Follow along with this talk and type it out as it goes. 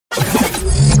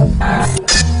Amen.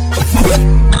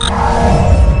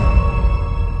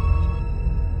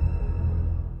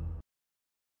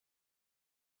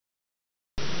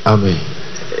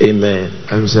 Amen.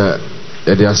 I'm sir.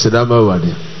 That they are Sedama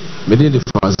Wadi. Many the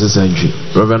Francis Sanctuary.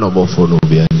 Reverend Obofour no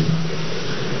be any.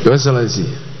 Your Excellency.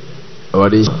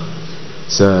 Wadi.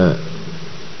 Sir.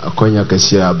 Akonya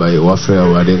Kasia by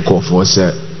Wafre Wadi Nkofo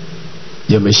sir.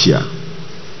 Yemeshia.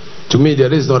 To me,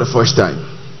 that is not the first time.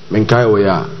 Menkai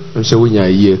Waya. I'm sure we are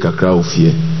here kakra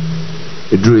ofie.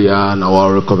 Drew ya na wa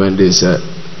recommend this.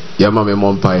 Yama me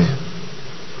Mompae.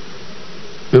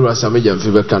 Me was a major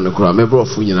fever can cry. Me brought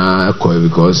food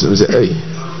because I say, hey,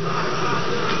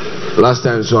 last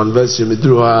time so anniversary me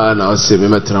drew her and I say me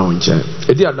met around chair.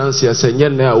 A dear dance here say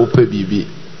yen na upe bibi.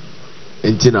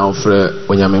 Enti na ofre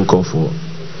onyame nkofo.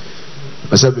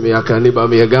 I said me aka ni ba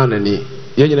me Ghana ni.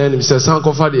 Yen na ni say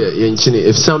sankofa de yen chini.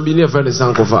 If some be near friend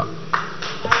sankofa.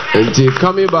 Enti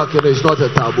coming back is not a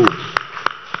taboo.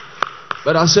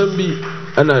 But I said be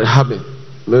and I have it.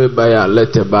 Me buy a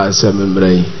letter by some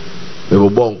memory.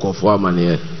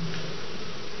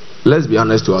 Let's be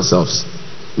honest to ourselves.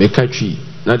 Make a tree,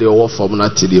 not the war from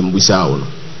not to the Mbusa.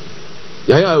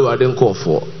 Yaya, I didn't call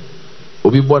for.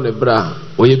 Obi born a bra,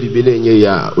 or ye be billion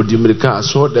ya, or Dimrica,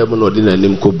 saw them or dinner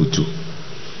name Kobutu.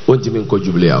 Won't you mean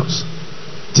Jubilee House?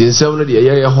 Tin 70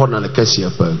 Yaya horn and a cashier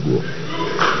per go.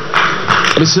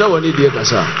 Miss Lawani dear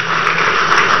Cassa.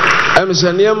 I'm a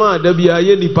Sanyama, there be a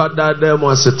yearly part that there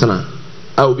was Satana.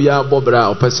 I will be a Bobra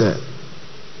or Pessa.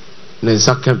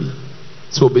 Nensa kabi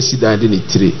so besi dande ni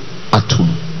tire atum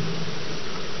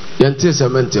yante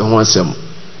cement ho asem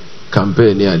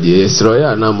campaign ya de yesro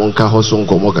ya na monka hoso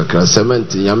nkomo kakra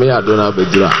cement nyame ya do na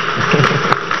badura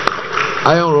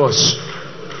iron rush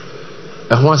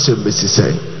ho asem besi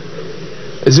sai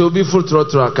eze obi full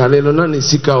trotro akale no na ni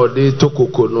sika o de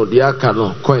tokoko no de aka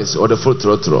no coins o de full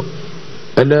trotro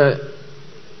and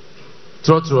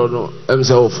trotro no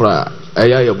emse ofra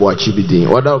eya ye bo achi bidin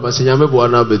wada o masenya me bo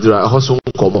na bedura hoso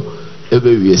nkomo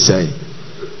ebe wie sai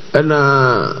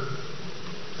na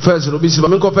first no bi si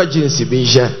me ko pa jeans bi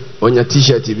je onya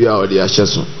t-shirt bi a o de ahye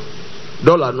so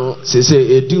dollar no se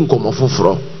edi nkomo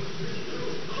foforo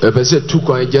ebe se 2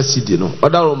 coin just cedi no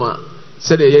wada o ma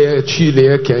se de ye twi ne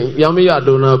ye ken ya me ya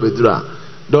do na bedura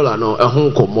dollar no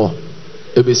ehun nkomo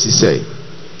ebe si sai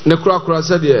ne kura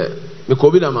se de me ko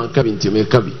bi na man ka bi ntime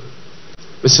ka bi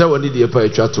Mr. Wani de pa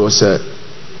etwa to se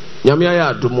nyame aya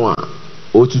adomo a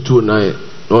otutu nan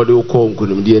na ode ukọ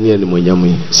nkunum de ne animonyam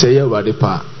yi se ye wade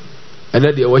pa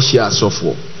ene de wahi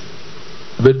asofo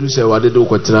bedu se wade de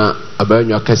ukotena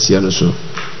abanwa kase no so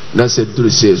na se duru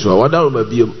se so wada roma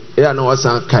biem e ya na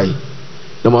wasan kai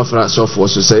na mafra asofo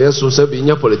so se ye so se bi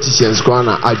nya politicians kwa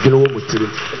na adwene wo mutirim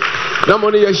na mo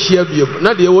ne ye hia biem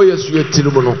na de wo yesu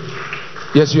yetirim no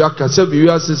yes you akasa bi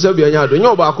wiase se bi anya do nya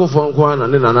oba akofo nko na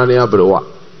ne nanane abrewa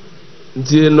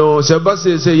nti no se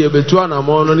base se ye betu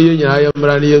anamo no ne ye nyina ye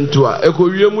mra ne ye ntu a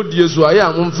ekowie mu die so aye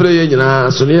amomfre ye nyina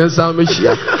so ne nsa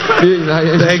mehia ye nyina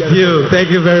ye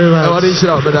thank you very much.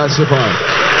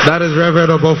 That is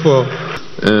Reverend Obofour.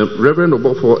 Reverend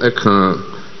Obofour eka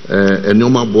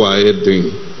enoma boa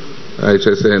edin I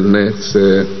just say next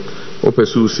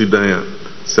opesu sidan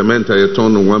cement a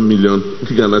ton 1 million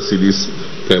Ghana cedis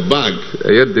per bag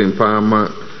edin farmer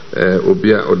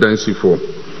obia odansi for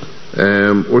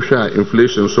osha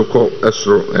inflation so called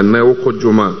esro and now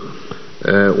kojuma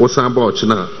wosan ba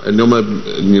ochina enoma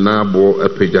nyina bo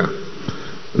apega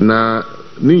na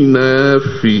ni na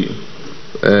fi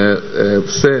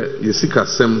se yesika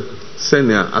sem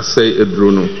senia asay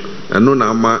edro no eno na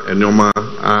ama enoma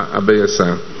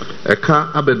abeyesa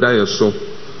eka abedaye so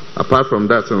apart from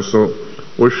that also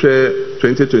we share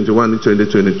 2021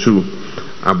 2022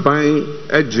 aban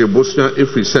eje Bosnia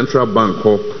every central bank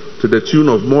to the tune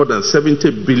of more than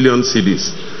 70 billion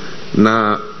cedis.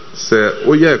 Na se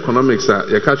oye economics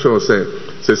ye catch us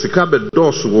say sika be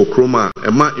dos wo kroma e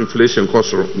ma inflation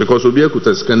cost because obi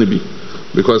ekuta sika ni bi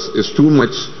because it's too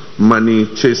much money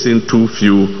chasing too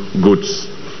few goods.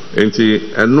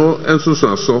 Enti eno enso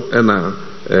so na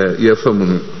ye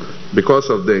famu because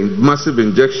of the massive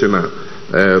injection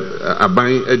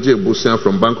buying eje Bosnia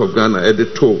from Bank of Ghana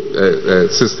edito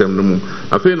system no mu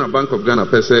afi na Bank of Ghana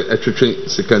pese etwetwe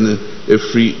sikani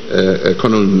free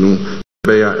economy no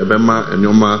beya ebema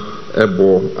enyoma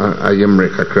ebo ayemre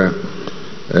kakra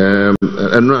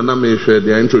and na me share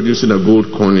they are introducing a gold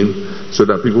coin so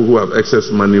that people who have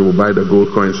excess money will buy the gold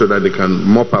coin so that they can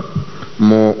mop up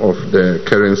more of the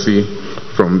currency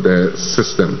from the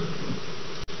system.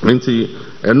 Enti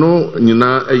eno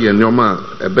nyina enyoma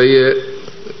ebeye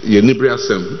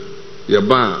Yenibriasem,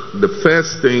 Yaba, the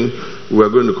first thing we are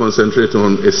going to concentrate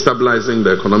on stabilizing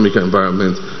the economic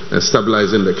environment and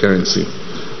stabilizing the currency.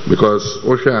 Because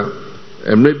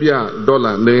maybe a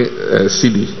dollar ne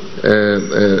CD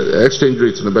exchange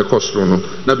rate no be cost no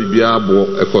na bibia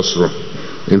abo e cost ro.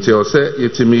 Nti o se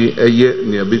yetimi eye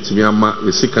ne betimi ama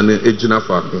ne sika ne ejina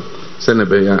fa ho se ne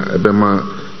be ya ebema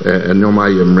enoma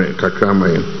yemre kakra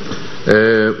mayen.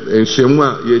 Enhyemu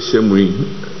a ye hyemu yi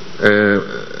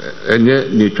enye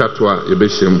ni twato a ye be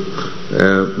hyem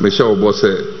me hye obo se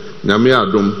nyame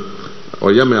adom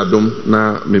oyame adom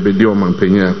na me be di o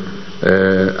mampanya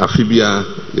afibia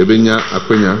ye benya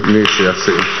akwanya ne hye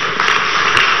ase.